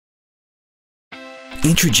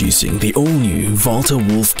Introducing the all-new Volta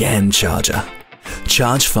Wolf GaN charger.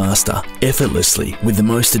 Charge faster, effortlessly with the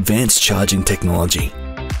most advanced charging technology.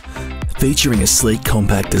 Featuring a sleek,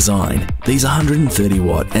 compact design, these 130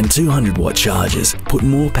 watt and 200 watt chargers put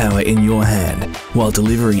more power in your hand while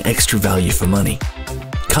delivering extra value for money.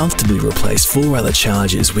 Comfortably replace 4 other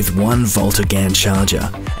chargers with one Volta GaN charger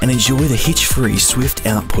and enjoy the hitch-free swift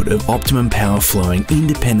output of optimum power flowing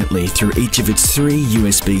independently through each of its 3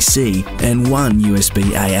 USB-C and 1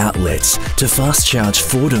 USB-A outlets to fast charge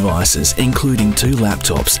 4 devices, including 2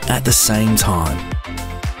 laptops, at the same time.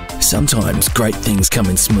 Sometimes great things come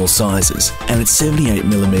in small sizes, and at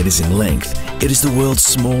 78mm in length, it is the world's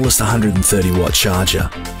smallest 130 watt charger.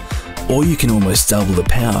 Or you can almost double the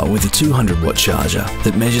power with a 200 watt charger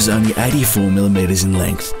that measures only 84mm in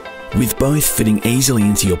length, with both fitting easily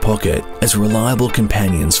into your pocket as reliable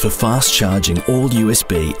companions for fast charging all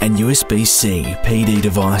USB and USB-C PD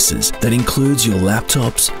devices that includes your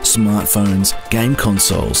laptops, smartphones, game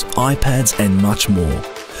consoles, iPads and much more.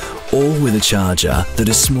 All with a charger that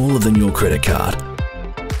is smaller than your credit card.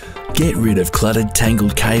 Get rid of cluttered,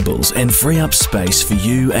 tangled cables and free up space for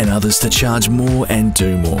you and others to charge more and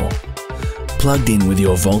do more. Plugged in with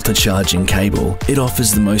your Volta charging cable, it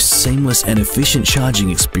offers the most seamless and efficient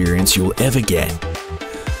charging experience you'll ever get.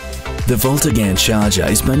 The Volta GaN charger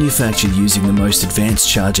is manufactured using the most advanced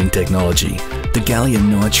charging technology, the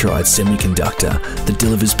gallium nitride semiconductor that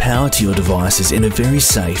delivers power to your devices in a very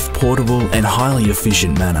safe, portable and highly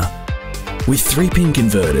efficient manner. With 3-pin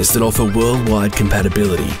converters that offer worldwide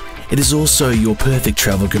compatibility, it is also your perfect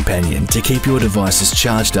travel companion to keep your devices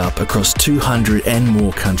charged up across 200 and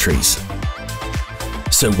more countries.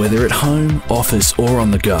 So whether at home, office or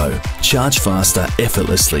on the go, charge faster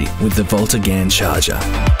effortlessly with the Volta GaN charger.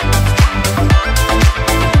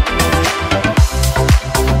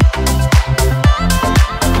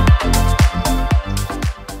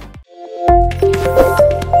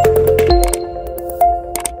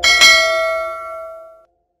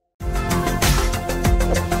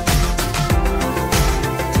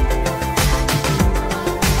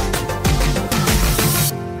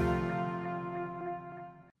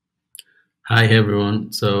 Hi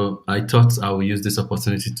everyone, so I thought I will use this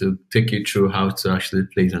opportunity to take you through how to actually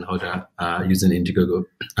place an order using Indiegogo.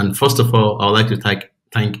 And first of all, I would like to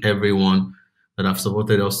thank everyone that have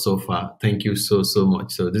supported us so far. Thank you so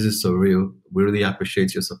much. So this is so real. We really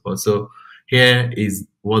appreciate your support. So here is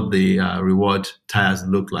what the reward tiers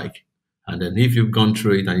look like. And then if you've gone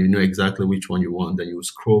through it and you know exactly which one you want, then you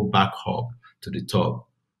scroll back up to the top,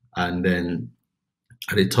 and then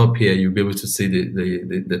at the top here, you'll be able to see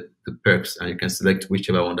the perks, and you can select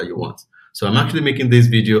whichever one that you want. So I'm actually making this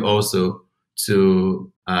video also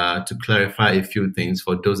to clarify a few things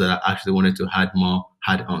for those that actually wanted to add more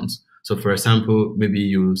add-ons. So for example, maybe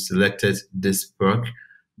you selected this perk,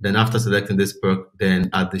 then after selecting this perk, then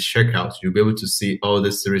at the checkout, you'll be able to see all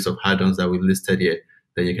the series of add-ons that we listed here.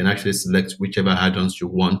 Then you can actually select whichever add-ons you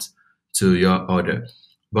want to your order.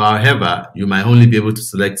 But however, you might only be able to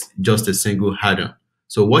select just a single add-on.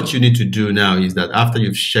 So what you need to do now is that after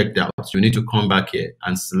you've checked out, you need to come back here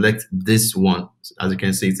and select this one. As you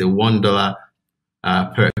can see, it's a $1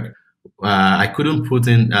 perk. I couldn't put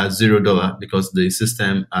in $0 because the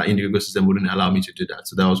system, Indiegogo system, wouldn't allow me to do that.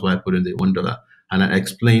 So that was why I put in the $1. And I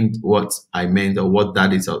explained what I meant or what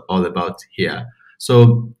that is all about here.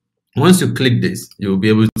 So once you click this, you'll be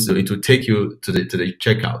able to, it will take you to the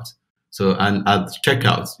checkout. So, and at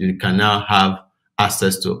checkout, you can now have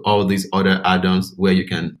access to all these other add-ons where you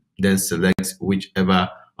can then select whichever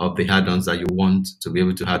of the add-ons that you want to be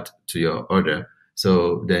able to add to your order.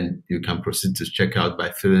 So then you can proceed to checkout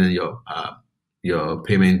by filling in your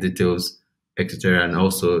payment details, etc., and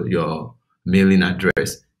also your mailing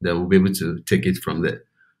address. Then we'll be able to take it from there.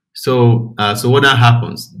 So so what that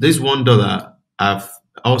happens, this $1, I've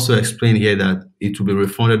also explained here that it will be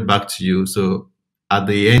refunded back to you. So at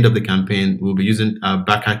the end of the campaign, we'll be using a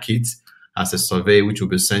backer kit as a survey which will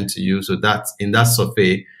be sent to you. So that in that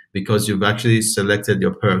survey, because you've actually selected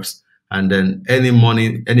your perks, and then any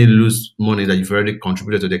loose money that you've already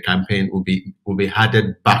contributed to the campaign will be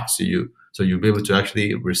added back to you. So you'll be able to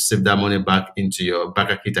actually receive that money back into your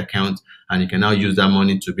backer kit account, and you can now use that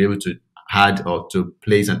money to be able to add or to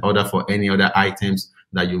place an order for any other items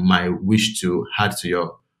that you might wish to add to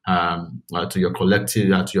your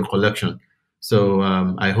collection. So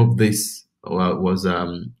I hope this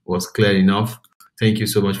was clear enough. Thank you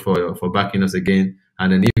so much for backing us again.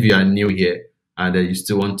 And then if you are new here and you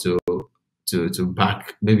still want to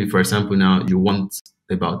back, maybe for example now you want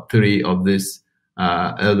about 3 of this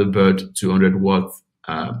Elderbird 200 watt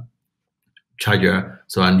charger.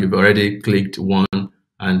 So and you've already clicked one,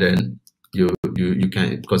 and then you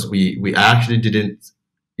can, because we actually didn't,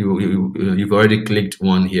 you've already clicked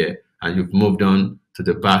one here and you've moved on to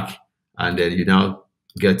the back, and then you now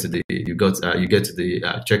get to the you get to the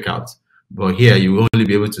checkout. But here you will only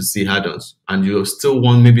be able to see add-ons, and you still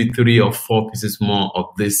want maybe 3 or 4 pieces more of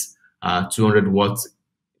this 200-watt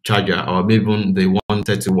charger, or maybe even the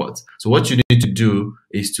 130 watts. So what you need to do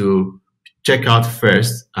is to check out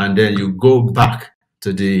first, and then you go back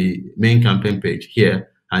to the main campaign page here.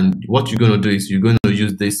 And what you're going to do is you're going to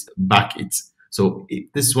use this back it. So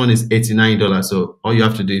this one is $89. So all you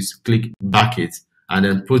have to do is click back it and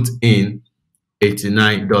then put in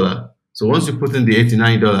 $89. So once you put in the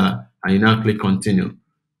 $89 and you now click continue.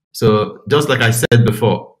 So just like I said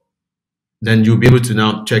before, then you'll be able to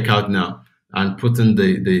now check out now and put in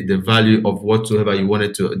the value of whatsoever you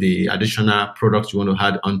wanted to, the additional products you want to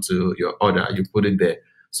add onto your order. You put it there.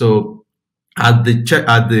 So at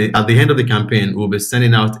the end of the campaign, we'll be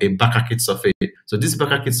sending out a back-kit survey. So this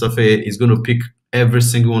back-kit survey is going to pick every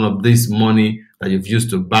single one of this money that you've used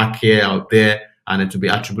to back here out there, and it will be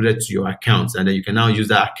attributed to your account. And then you can now use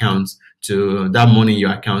that account to that money in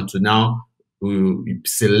your account to now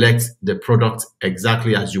select the product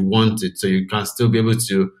exactly as you want it. So you can still be able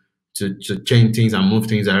to change things and move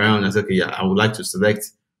things around and say, okay, yeah, I would like to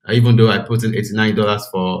select, even though I put in $89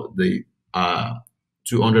 for the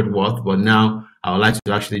 200 watt, but now I would like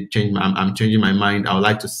to actually change I'm changing my mind. I would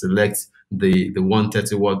like to select the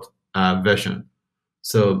 130 watt version.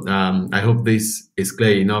 So I hope this is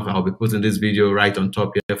clear enough. I'll be putting this video right on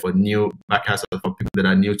top here for new backers, for people that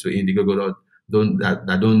are new to Indiegogo,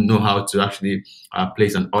 that don't know how to actually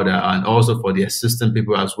place an order, and also for the assistant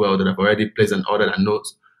people as well that have already placed an order and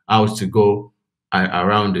knows how to go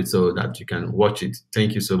around it, so that you can watch it.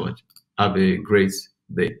 Thank you so much. Have a great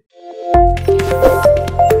day.